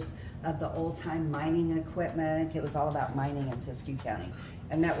pictures of the old-time mining equipment. It was all about mining in Siskiyou County,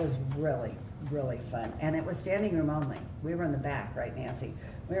 and that was really, really fun. And it was standing room only. We were in the back, right, Nancy?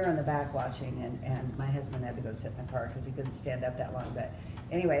 We were in the back watching, and my husband had to go sit in the car because he couldn't stand up that long. But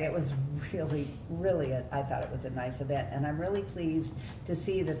anyway, it was really, really, I thought it was a nice event. And I'm really pleased to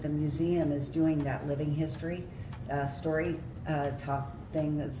see that the museum is doing that living history story talk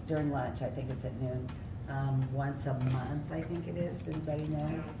thing that's during lunch. I think it's at noon. Once a month, I think it is. Anybody know?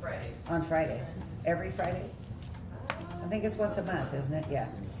 On Fridays. On Fridays. Every Friday? I think it's once a month, isn't it? Yeah.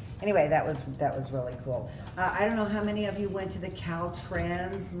 Anyway, that was really cool. I don't know how many of you went to the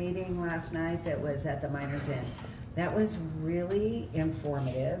Caltrans meeting last night that was at the Miners Inn. That was really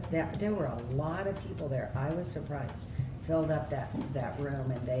informative. There were a lot of people there. I was surprised. Filled up that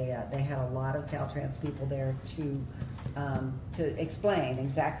room, and they had a lot of Caltrans people there to explain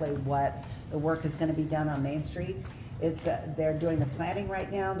exactly what the work is going to be done on Main Street. They're doing the planning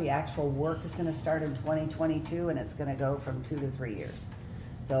right now. The actual work is going to start in 2022, and it's going to go from 2 to 3 years.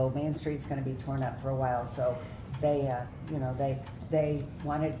 So Main Street's going to be torn up for a while. So they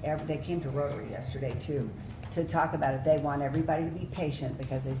came to Rotary yesterday too to talk about it. They want everybody to be patient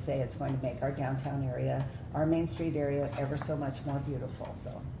because they say it's going to make our downtown area, our Main Street area, ever so much more beautiful.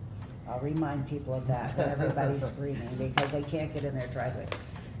 So I'll remind people of that when everybody's screaming because they can't get in their driveway.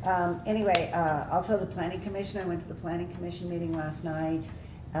 Anyway, also the Planning Commission. I went to the Planning Commission meeting last night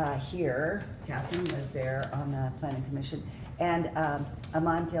here. Catherine was there on the Planning Commission. And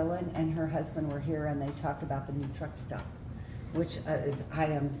Amon Dillon and her husband were here, and they talked about the new truck stop, which I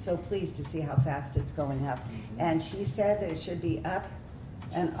am so pleased to see how fast it's going up. And she said that it should be up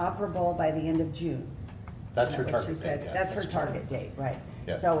and operable by the end of June. That's her What target she date, said. yeah. That's her target date, right.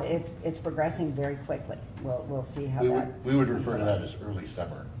 Yeah. So it's progressing very quickly. We'll see how We that. would refer to that as early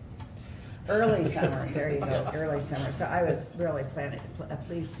summer. Early summer, there you go, early summer. So I was really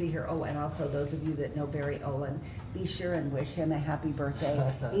pleased to see her. Oh, and also those of you that know Barry Olin, be sure and wish him a happy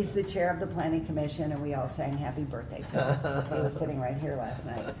birthday. He's the chair of the planning commission, and we all sang happy birthday to him. He was sitting right here last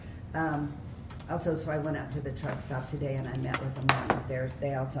night. Also, so I went up to the truck stop today and I met with them.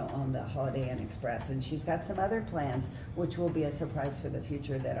 They also own the Holiday Inn Express, and she's got some other plans, which will be a surprise for the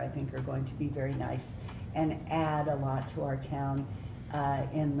future, that I think are going to be very nice and add a lot to our town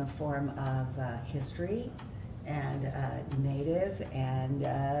in the form of history and native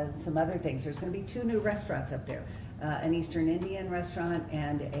and some other things. There's going to be 2 new restaurants up there, an Eastern Indian restaurant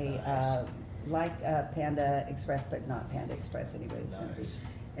and a like Panda Express, but not Panda Express anyways. Nice.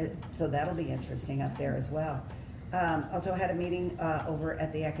 So that'll be interesting up there as well. Also had a meeting over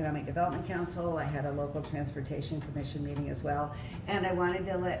at the Economic Development Council. I had a local transportation commission meeting as well. And I wanted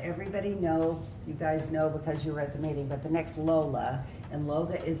to let everybody know, you guys know because you were at the meeting, but the next LOLA, and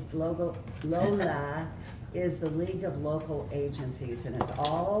Lola is the League of Local Agencies, and it's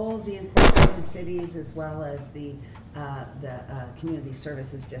all the incorporated cities as well as the community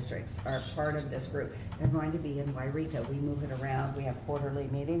services districts are part of this group. They're going to be in Yreka. We move it around. We have quarterly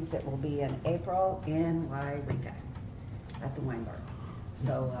meetings. It will be in April in Yreka at the wine bar.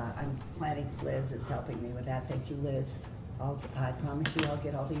 So I'm planning, Liz is helping me with that. Thank you, Liz. I promise you I'll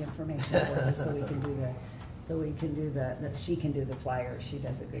get all the information for you so we can do she can do the flyer. She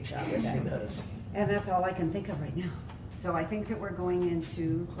does a good job with that. She does. And that's all I can think of right now. So I think that we're going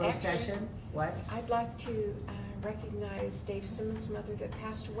into closed Actually, session. What? I'd like to recognize Dave Simmons' mother that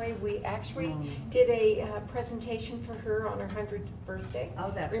passed away. We actually did a presentation for her on her 100th birthday.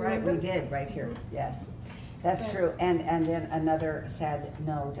 Oh, that's Remember? right, we did, right here, yes. That's true, and then another sad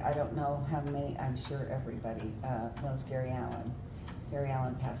note, I don't know how many, I'm sure everybody knows Gary Allen. Gary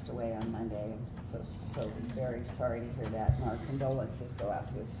Allen passed away on Monday. I'm so very sorry to hear that, and our condolences go out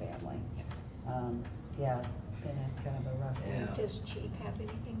to his family. Yeah, it's been a kind of a rough week. Does Chief have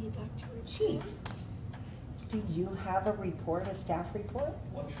anything you'd like to report? Chief, do you have a report, a staff report?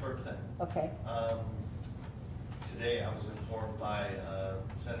 One short thing. Okay. Today I was informed by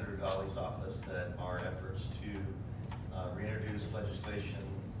Senator Dolly's office that our efforts to reintroduce legislation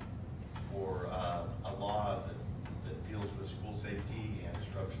for a law that deals with school safety and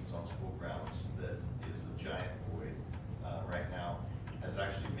disruptions on school grounds that is a giant void right now has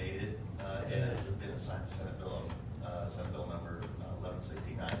actually made it and has been assigned to Senate Bill number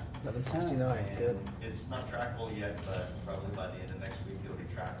 1169. 1169, And good. it's not trackable yet, but probably by the end of next week it'll be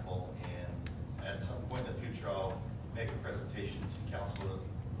trackable. And at some point in the future, I'll make a presentation to council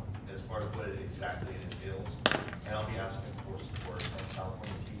as far as what it exactly entails. And I'll be asking for support from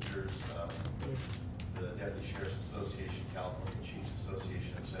California teachers, the Deputy Sheriff's Association, California Chiefs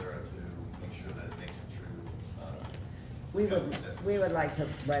Association, et cetera, to make sure that it makes it through. We would like to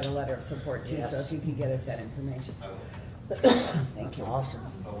write a letter of support too, so Yes. if you could get us that information. I will. Thank That's you. awesome.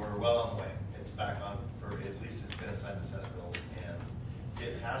 But we're well on the way. It's back on for, at least it's been assigned to Senate bills, and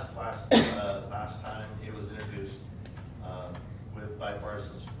it has last time it was introduced with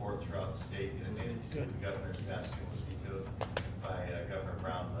bipartisan support throughout the state, and it made it to the governor's desk and was vetoed by Governor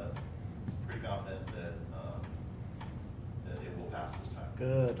Brown, but pretty confident that it will pass this time.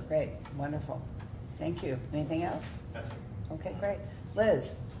 Good. Great, wonderful. Thank you. Anything else? That's it. Okay, great.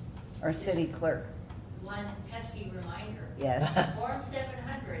 Liz, our city clerk. One pesky reminder. Yes. Form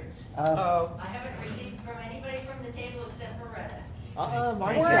 700s. Oh, I haven't received from anybody from the table except for Retta.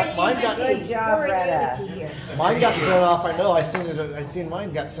 Good job, We're Retta. unity here. Mine got sent off. I know. I seen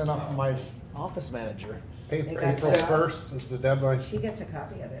mine got sent off from my office manager. They got April sent. 1st is the deadline. She gets a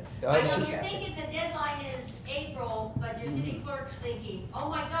copy of it. I know you're She's- thinking the deadline is April, but your city clerk's thinking, oh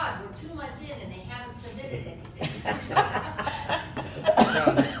my God, we're 2 months in and they haven't submitted anything.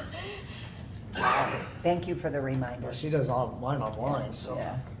 Thank you for the reminder. Well, she does all mine online, so.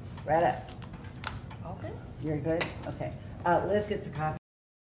 Yeah. Retta, All good? you're good? Okay. Liz gets a copy